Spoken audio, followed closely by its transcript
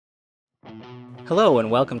Hello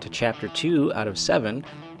and welcome to Chapter 2 out of 7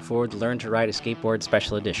 for the Learn to Ride a Skateboard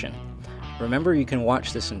Special Edition. Remember, you can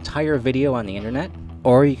watch this entire video on the internet,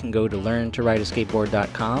 or you can go to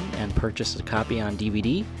learntorideaskateboard.com and purchase a copy on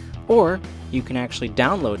DVD, or you can actually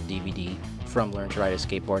download a DVD from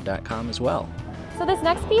learntorideaskateboard.com as well. So this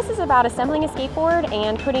next piece is about assembling a skateboard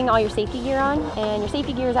and putting all your safety gear on. And your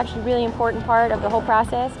safety gear is actually a really important part of the whole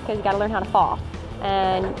process because you got to learn how to fall.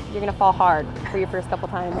 And you're going to fall hard for your first couple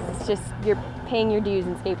times. It's just, you're paying your dues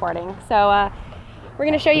in skateboarding. So we're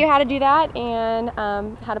going to show you how to do that and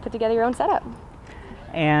how to put together your own setup.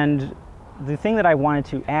 And the thing that I wanted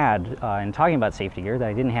to add in talking about safety gear that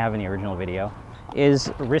I didn't have in the original video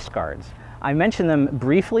is wrist guards. I mentioned them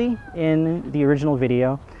briefly in the original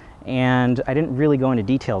video, and I didn't really go into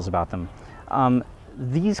details about them.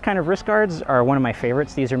 These kind of wrist guards are one of my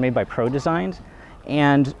favorites. These are made by Pro Designs,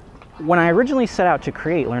 and when I originally set out to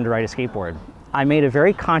create Learn to Ride a Skateboard, I made a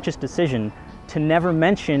very conscious decision to never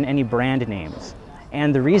mention any brand names.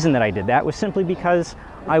 And the reason that I did that was simply because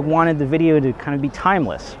I wanted the video to kind of be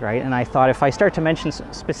timeless, right? And I thought if I start to mention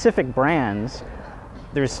specific brands,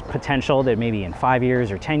 there's potential that maybe in 5 years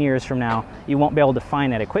or 10 years from now, you won't be able to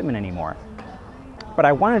find that equipment anymore. But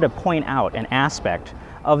I wanted to point out an aspect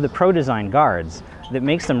of the Pro Design guards that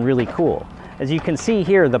makes them really cool. As you can see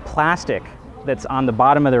here, the plastic that's on the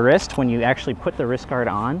bottom of the wrist when you actually put the wrist guard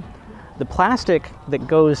on, the plastic that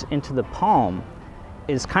goes into the palm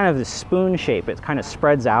is kind of the spoon shape. It kind of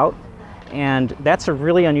spreads out, and that's a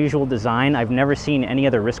really unusual design. I've never seen any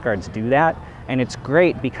other wrist guards do that, and it's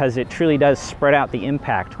great because it truly does spread out the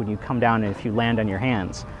impact when you come down and if you land on your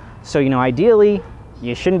hands. So, you know, ideally,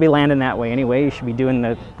 you shouldn't be landing that way anyway. You should be doing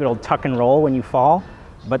the good old tuck and roll when you fall,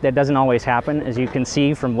 but that doesn't always happen. As you can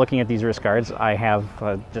see from looking at these wrist guards, I have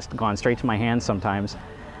just gone straight to my hands sometimes.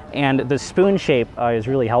 And the spoon shape is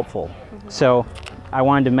really helpful. So I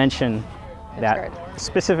wanted to mention that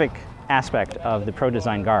specific aspect of the Pro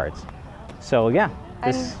Design guards. So yeah.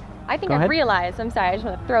 I think I've realized, I'm sorry, I just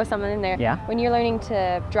want to throw something in there. Yeah. When you're learning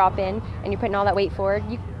to drop in and you're putting all that weight forward,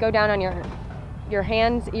 you go down on your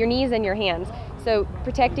hands, your knees and your hands. So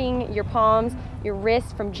protecting your palms, your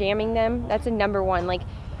wrists from jamming them, that's a number one. Like,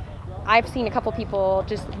 I've seen a couple people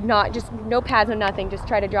just no pads, no nothing, just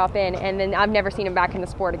try to drop in, and then I've never seen them back in the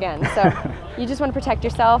sport again. So you just want to protect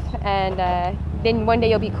yourself, and then one day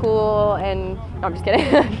you'll be cool, and no, I'm just kidding,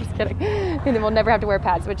 I'm just kidding. And then we'll never have to wear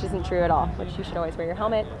pads, which isn't true at all, which you should always wear your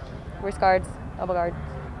helmet, wrist guards, elbow guards,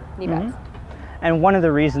 knee pads. And one of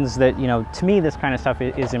the reasons that, you know, to me this kind of stuff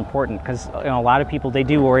is important, because, you know, a lot of people, they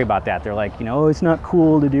do worry about that. They're like, you know, oh, it's not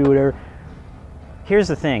cool to do whatever. Here's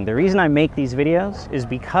the thing, the reason I make these videos is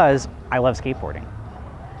because I love skateboarding.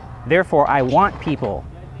 Therefore, I want people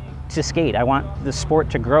to skate. I want the sport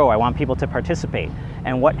to grow. I want people to participate.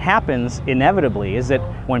 And what happens inevitably is that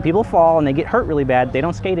when people fall and they get hurt really bad, they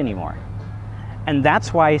don't skate anymore. And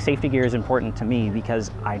that's why safety gear is important to me,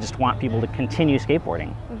 because I just want people to continue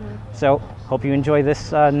skateboarding. So, hope you enjoy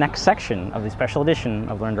this next section of the special edition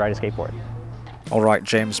of Learn to Ride a Skateboard. Alright,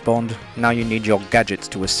 James Bond, now you need your gadgets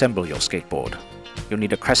to assemble your skateboard. You'll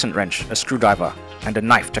need a crescent wrench, a screwdriver, and a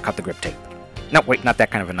knife to cut the grip tape. No, wait, not that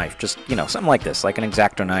kind of a knife, just, you know, something like this, like an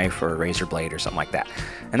X-Acto knife or a razor blade or something like that.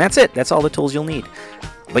 And that's it, that's all the tools you'll need.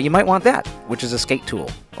 But you might want that, which is a skate tool,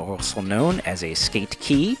 also known as a skate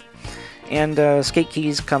key. And skate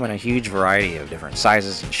keys come in a huge variety of different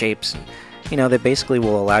sizes and shapes, and, you know, they basically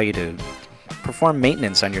will allow you to perform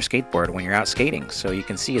maintenance on your skateboard when you're out skating. So you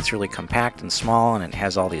can see it's really compact and small, and it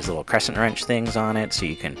has all these little crescent wrench things on it, so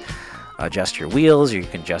you can adjust your wheels, or you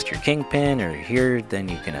can adjust your kingpin, or here then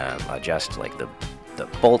you can adjust like the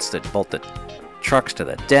bolts that bolt the trucks to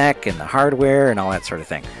the deck and the hardware and all that sort of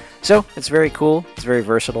thing. So it's very cool, it's very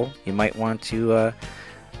versatile. You might want to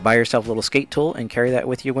buy yourself a little skate tool and carry that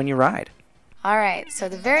with you when you ride. Alright, so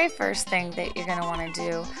the very first thing that you're going to want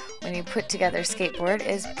to do when you put together a skateboard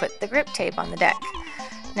is put the grip tape on the deck.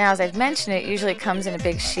 Now, as I've mentioned, it usually comes in a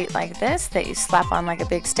big sheet like this that you slap on like a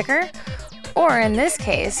big sticker. Or in this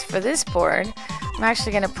case, for this board, I'm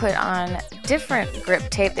actually going to put on different grip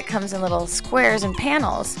tape that comes in little squares and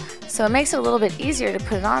panels. So it makes it a little bit easier to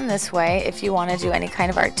put it on this way if you want to do any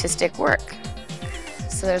kind of artistic work.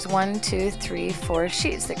 So there's 1, 2, 3, 4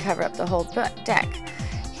 sheets that cover up the whole deck.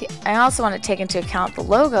 I also want to take into account the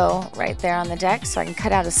logo right there on the deck, so I can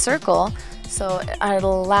cut out a circle so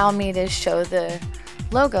it'll allow me to show the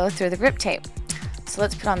logo through the grip tape. So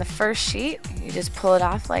let's put on the first sheet. You just pull it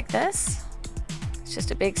off like this. It's just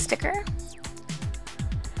a big sticker.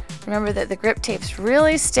 Remember that the grip tape's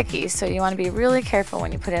really sticky, so you want to be really careful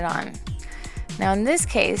when you put it on. Now in this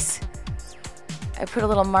case, I put a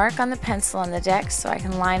little mark on the pencil on the deck so I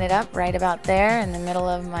can line it up right about there in the middle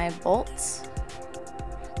of my bolts.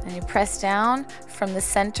 And you press down from the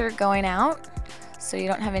center going out so you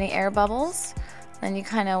don't have any air bubbles. Then you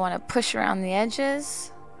kind of want to push around the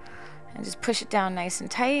edges and just push it down nice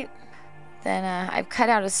and tight. Then I've cut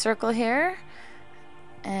out a circle here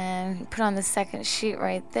and put on the second sheet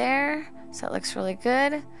right there so it looks really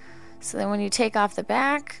good. So then when you take off the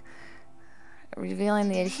back, revealing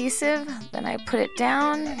the adhesive, then I put it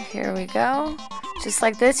down. Here we go. Just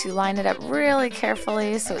like this, you line it up really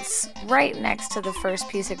carefully so it's right next to the first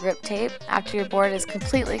piece of grip tape. After your board is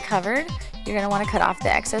completely covered, you're going to want to cut off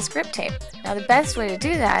the excess grip tape. Now the best way to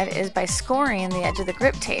do that is by scoring the edge of the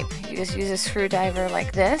grip tape. You just use a screwdriver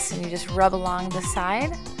like this and you just rub along the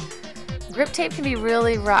side. Grip tape can be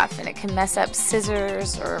really rough and it can mess up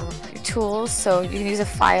scissors or your tools, so you can use a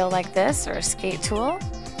file like this or a skate tool.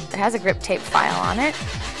 It has a grip tape file on it,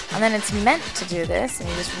 and then it's meant to do this, and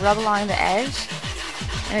you just rub along the edge,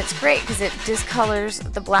 and it's great because it discolors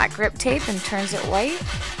the black grip tape and turns it white,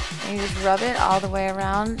 and you just rub it all the way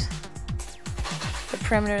around the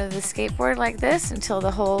perimeter of the skateboard like this until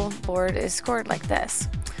the whole board is scored like this.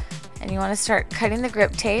 And you want to start cutting the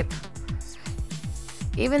grip tape.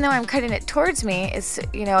 Even though I'm cutting it towards me, it's,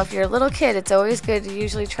 you know, if you're a little kid, it's always good to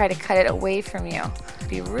usually try to cut it away from you.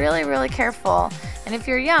 Be really, really careful. And if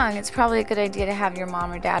you're young, it's probably a good idea to have your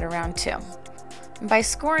mom or dad around too. And by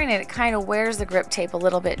scoring it, it kind of wears the grip tape a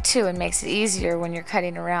little bit too and makes it easier when you're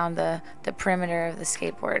cutting around the perimeter of the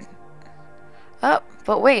skateboard. Oh,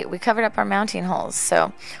 but wait, we covered up our mounting holes.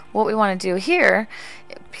 So what we want to do here,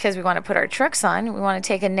 because we want to put our trucks on, we want to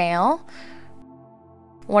take a nail,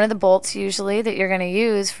 one of the bolts usually that you're going to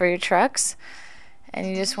use for your trucks, and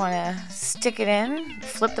you just want to stick it in,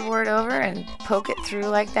 flip the board over and poke it through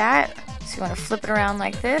like that. So you want to flip it around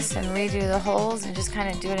like this and redo the holes and just kind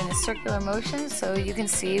of do it in a circular motion so you can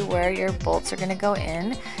see where your bolts are going to go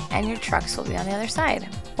in and your trucks will be on the other side.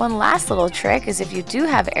 One last little trick is, if you do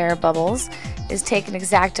have air bubbles, is take an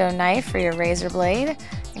X-Acto knife or your razor blade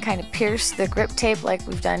and kind of pierce the grip tape like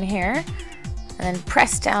we've done here, and then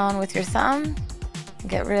press down with your thumb.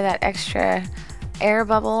 Get rid of that extra air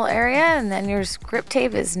bubble area, and then your grip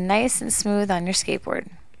tape is nice and smooth on your skateboard.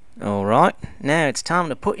 Alright, now it's time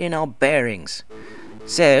to put in our bearings.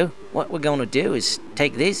 So, what we're going to do is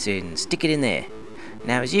take this and stick it in there.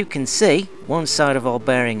 Now as you can see, one side of our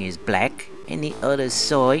bearing is black and the other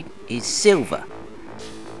side is silver.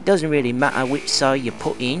 Doesn't really matter which side you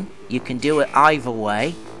put in, you can do it either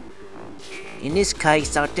way. In this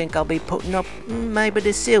case, I think I'll be putting up maybe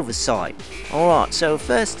the silver side. Alright, so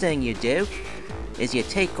first thing you do is you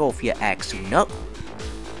take off your axle nut,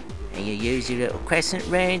 and you use your little crescent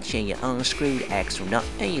wrench and you unscrew the axle nut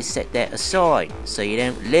and you set that aside so you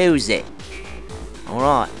don't lose it.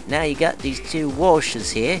 Alright, now you got these two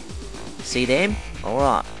washers here. See them?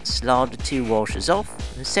 Alright, slide the two washers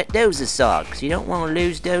off and set those aside because you don't want to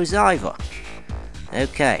lose those either.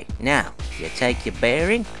 Okay, now you take your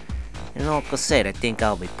bearing. And like I said, I think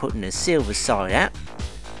I'll be putting the silver side out,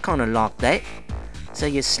 kind of like that. So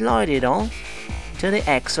you slide it on to the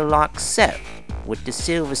axle like so, with the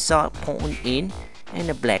silver side pointing in and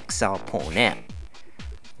the black side pointing out.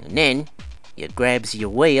 And then you grabs your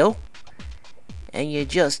wheel and you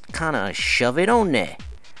just kind of shove it on there.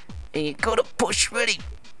 And you gotta push really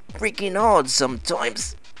freaking hard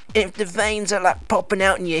sometimes. If the veins are like popping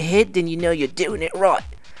out in your head, then you know you're doing it right.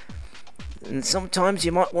 And sometimes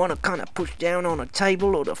you might want to kind of push down on a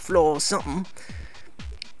table or the floor or something.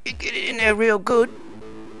 You get it in there real good.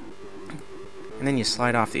 And then you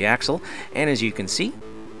slide off the axle, and as you can see,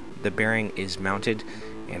 the bearing is mounted,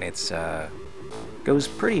 and it's goes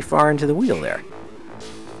pretty far into the wheel there.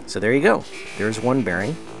 So there you go. There's one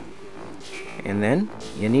bearing. And then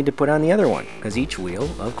you need to put on the other one, because each wheel,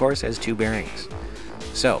 of course, has two bearings.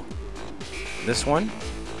 So this one,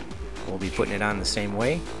 we'll be putting it on the same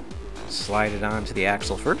way. Slide it onto the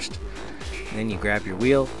axle first, and then you grab your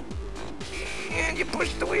wheel and you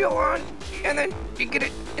push the wheel on, and then you get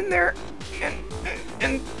it in there,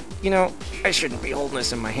 and you know, I shouldn't be holding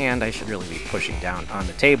this in my hand. I should really be pushing down on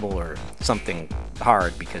the table or something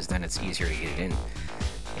hard, because then it's easier to get it in.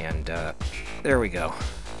 And there we go.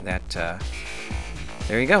 There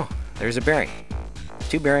you go. There's a bearing.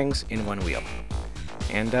 Two bearings in one wheel.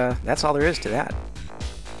 And that's all there is to that.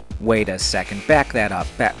 Wait a second, back that up,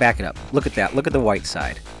 back it up. Look at that, look at the white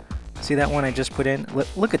side. See that one I just put in?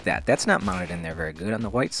 Look at that, that's not mounted in there very good. On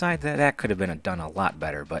the white side, that could have been done a lot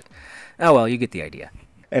better, but oh well, you get the idea.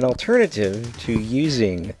 An alternative to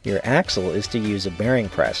using your axle is to use a bearing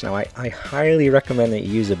press. Now I highly recommend that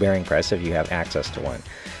you use a bearing press if you have access to one.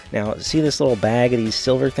 Now see this little bag of these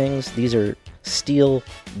silver things? These are steel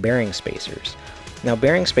bearing spacers. Now,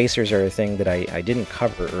 bearing spacers are a thing that I didn't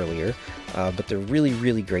cover earlier, but they're really,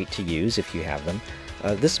 really great to use if you have them.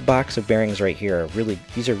 This box of bearings right here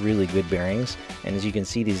these are really good bearings, and as you can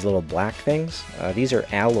see, these little black things, these are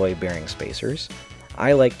alloy bearing spacers.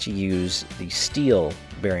 I like to use the steel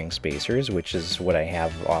bearing spacers, which is what I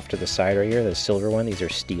have off to the side right here, the silver one. These are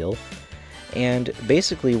steel. And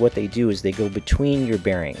basically what they do is they go between your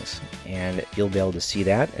bearings, and you'll be able to see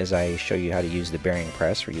that as I show you how to use the bearing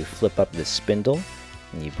press, where you flip up the spindle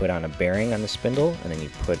and you put on a bearing on the spindle, and then you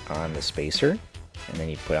put on the spacer, and then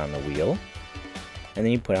you put on the wheel, and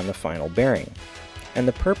then you put on the final bearing. And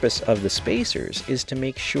the purpose of the spacers is to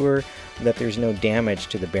make sure that there's no damage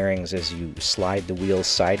to the bearings as you slide the wheels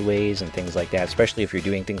sideways and things like that, especially if you're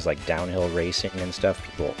doing things like downhill racing and stuff.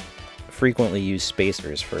 People frequently use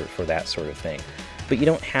spacers for that sort of thing. But you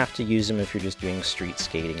don't have to use them if you're just doing street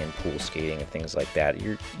skating and pool skating and things like that.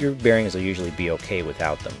 Your bearings will usually be okay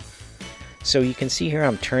without them. So you can see here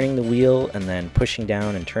I'm turning the wheel and then pushing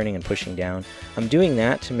down and turning and pushing down. I'm doing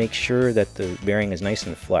that to make sure that the bearing is nice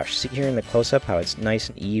and flush. See here in the close-up how it's nice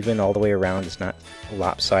and even all the way around. It's not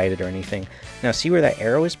lopsided or anything. Now see where that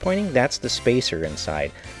arrow is pointing? That's the spacer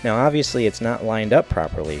inside. Now obviously it's not lined up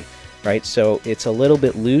properly, right? So it's a little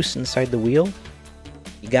bit loose inside the wheel.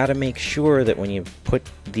 You got to make sure that when you put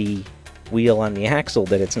the wheel on the axle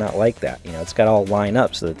that it's not like that. You know, it's got to all line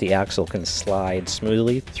up so that the axle can slide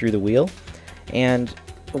smoothly through the wheel. And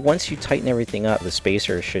once you tighten everything up, the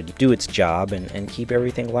spacer should do its job and keep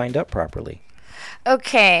everything lined up properly.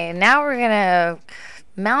 Okay, now we're gonna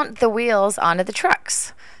mount the wheels onto the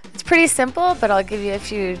trucks. It's pretty simple, but I'll give you a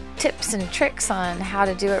few tips and tricks on how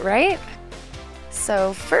to do it right.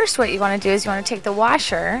 So first what you want to do is you want to take the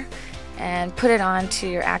washer and put it onto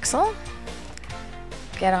your axle.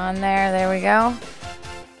 Get on there we go.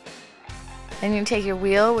 Then you take your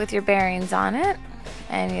wheel with your bearings on it,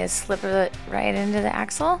 and you slip it right into the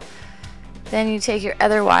axle. Then you take your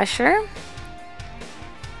other washer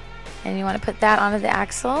and you want to put that onto the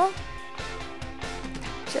axle,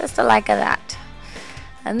 just like that.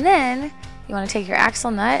 And then you want to take your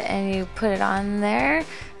axle nut and you put it on there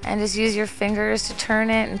and just use your fingers to turn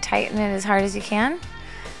it and tighten it as hard as you can.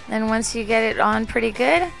 Then once you get it on pretty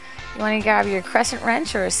good, you want to grab your crescent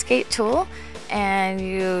wrench or a skate tool and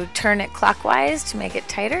you turn it clockwise to make it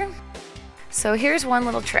tighter. So here's one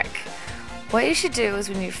little trick. What you should do is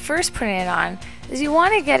when you're first putting it on is you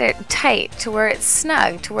want to get it tight to where it's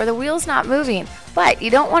snug, to where the wheel's not moving, but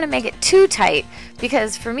you don't want to make it too tight,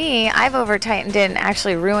 because for me, I've over tightened it and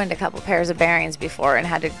actually ruined a couple pairs of bearings before and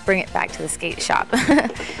had to bring it back to the skate shop.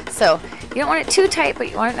 So you don't want it too tight,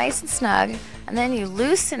 but you want it nice and snug, and then you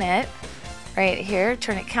loosen it right here,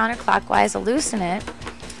 turn it counterclockwise to loosen it,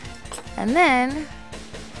 and then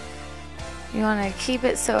you want to keep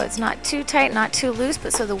it so it's not too tight, not too loose,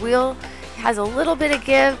 but so the wheel has a little bit of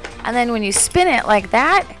give, and then when you spin it like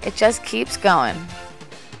that, it just keeps going.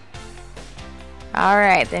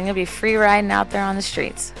 Alright, then you'll be free riding out there on the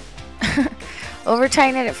streets. Over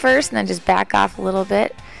tighten it at first, and then just back off a little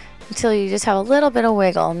bit until you just have a little bit of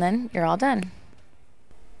wiggle, and then you're all done.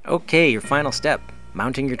 Okay, your final step,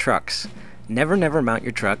 mounting your trucks. Never mount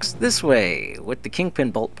your trucks this way, with the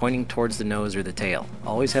kingpin bolt pointing towards the nose or the tail.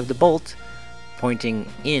 Always have the bolt pointing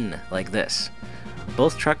in like this.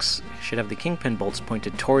 Both trucks should have the kingpin bolts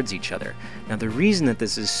pointed towards each other. Now the reason that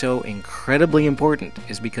this is so incredibly important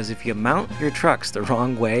is because if you mount your trucks the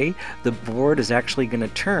wrong way, the board is actually going to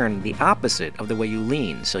turn the opposite of the way you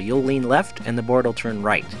lean. So you'll lean left and the board will turn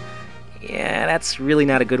right. Yeah, that's really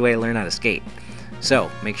not a good way to learn how to skate. So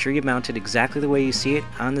make sure you mount it exactly the way you see it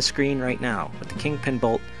on the screen right now, with the kingpin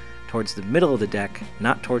bolt towards the middle of the deck,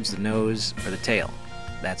 not towards the nose or the tail.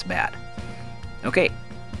 That's bad. Okay,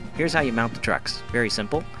 here's how you mount the trucks. Very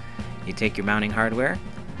simple. You take your mounting hardware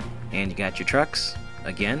and you got your trucks.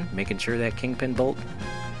 Again, making sure that kingpin bolt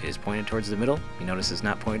is pointed towards the middle. You notice it's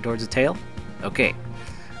not pointed towards the tail. Okay,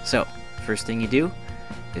 so first thing you do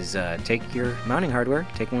is take your mounting hardware,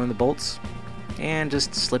 take one of the bolts, and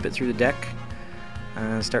just slip it through the deck.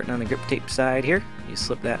 Starting on the grip tape side here, you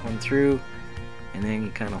slip that one through, and then you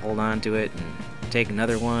kind of hold on to it and take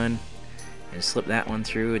another one and slip that one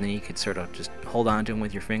through, and then you could sort of just hold on to them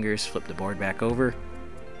with your fingers, flip the board back over,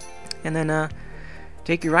 and then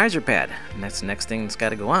take your riser pad, and that's the next thing that's got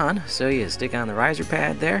to go on. So you stick on the riser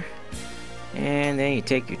pad there, and then you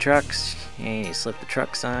take your trucks and you slip the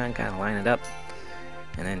trucks on, kind of line it up,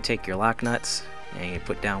 and then take your lock nuts and you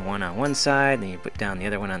put down one on one side, then you put down the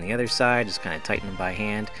other one on the other side, just kind of tighten them by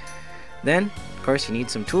hand. Then of course you need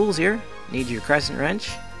some tools here. You need your crescent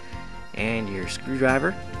wrench and your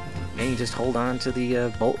screwdriver, and you just hold on to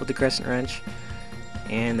the bolt with the crescent wrench,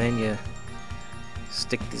 and then you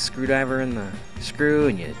stick the screwdriver in the screw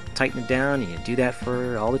and you tighten it down, and you do that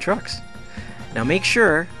for all the trucks. Now make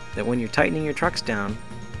sure that when you're tightening your trucks down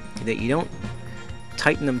that you don't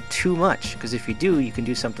tighten them too much, because if you do, you can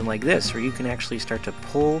do something like this, where you can actually start to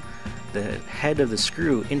pull the head of the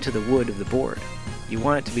screw into the wood of the board. You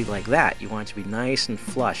want it to be like that. You want it to be nice and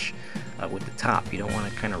flush with the top. You don't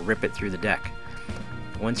want to kind of rip it through the deck.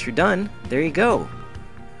 Once you're done, there you go.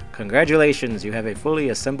 Congratulations, you have a fully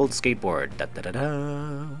assembled skateboard. Da, da, da,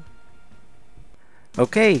 da.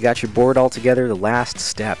 Okay, you got your board all together. The last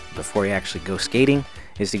step before you actually go skating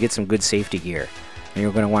is to get some good safety gear. And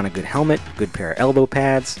you're going to want a good helmet, good pair of elbow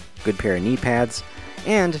pads, good pair of knee pads,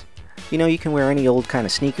 and you know, you can wear any old kind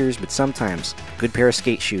of sneakers, but sometimes a good pair of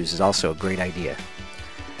skate shoes is also a great idea.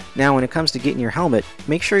 Now when it comes to getting your helmet,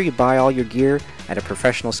 make sure you buy all your gear at a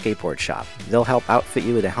professional skateboard shop. They'll help outfit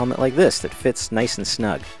you with a helmet like this that fits nice and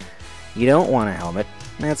snug. You don't want a helmet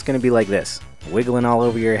that's going to be like this, wiggling all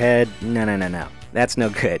over your head. No, no, no, no. That's no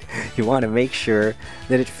good. You want to make sure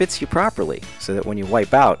that it fits you properly so that when you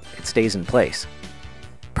wipe out, it stays in place.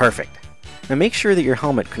 Perfect. Now make sure that your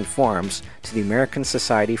helmet conforms to the American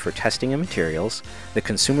Society for Testing and Materials, the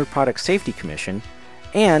Consumer Product Safety Commission,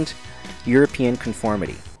 and European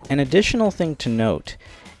conformity. An additional thing to note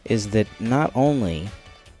is that not only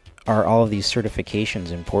are all of these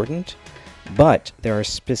certifications important, but there are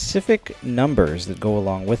specific numbers that go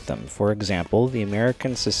along with them. For example, the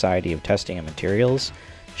American Society of Testing and Materials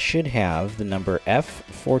should have the number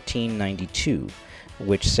F1492,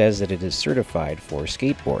 which says that it is certified for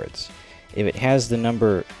skateboards. If it has the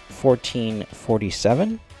number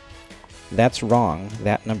 1447, that's wrong.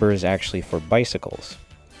 That number is actually for bicycles.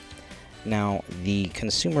 Now, the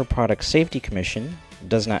Consumer Product Safety Commission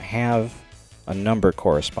does not have a number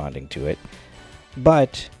corresponding to it,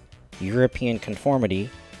 but European conformity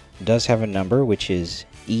does have a number, which is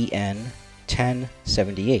EN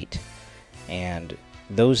 1078, and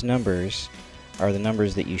those numbers are the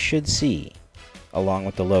numbers that you should see along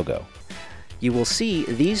with the logo. You will see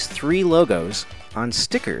these three logos on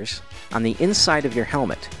stickers on the inside of your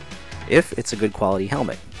helmet, if it's a good quality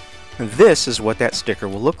helmet. This is what that sticker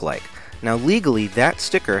will look like. Now legally, that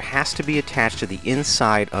sticker has to be attached to the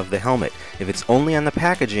inside of the helmet. If it's only on the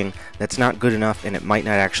packaging, that's not good enough and it might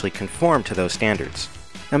not actually conform to those standards.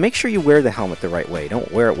 Now make sure you wear the helmet the right way.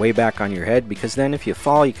 Don't wear it way back on your head, because then if you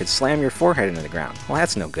fall, you could slam your forehead into the ground. Well,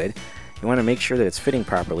 that's no good. You want to make sure that it's fitting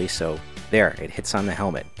properly, so there, it hits on the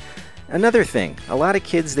helmet. Another thing, a lot of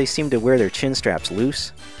kids, they seem to wear their chin straps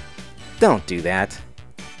loose. Don't do that.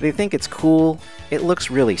 They think it's cool. It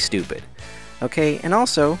looks really stupid. Okay, and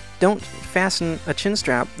also, don't fasten a chin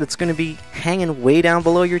strap that's going to be hanging way down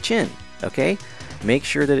below your chin. Okay? Make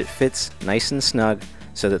sure that it fits nice and snug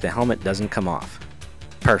so that the helmet doesn't come off.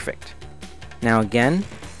 Perfect. Now again,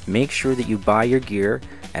 make sure that you buy your gear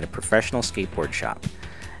at a professional skateboard shop.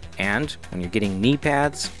 And when you're getting knee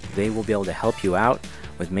pads, they will be able to help you out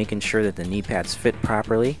with making sure that the knee pads fit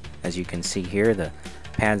properly. As you can see here, the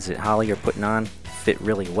pads that Holly are putting on fit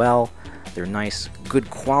really well. They're nice, good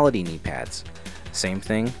quality knee pads. Same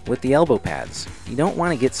thing with the elbow pads. You don't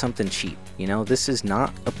want to get something cheap. You know, this is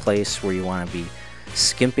not a place where you want to be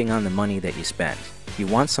skimping on the money that you spend. You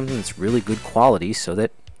want something that's really good quality so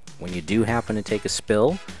that when you do happen to take a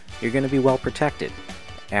spill, you're going to be well protected.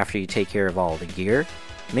 After you take care of all the gear,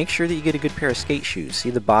 make sure that you get a good pair of skate shoes. See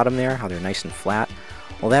the bottom there, how they're nice and flat?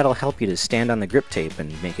 Well, that'll help you to stand on the grip tape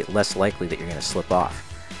and make it less likely that you're going to slip off.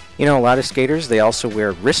 You know, a lot of skaters, they also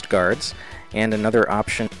wear wrist guards, and another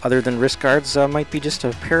option other than wrist guards might be just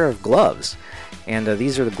a pair of gloves. And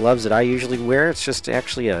these are the gloves that I usually wear. It's just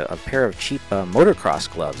actually a pair of cheap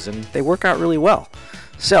motocross gloves, and they work out really well.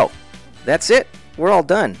 So, that's it. We're all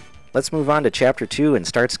done. Let's move on to Chapter 2 and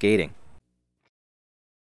start skating.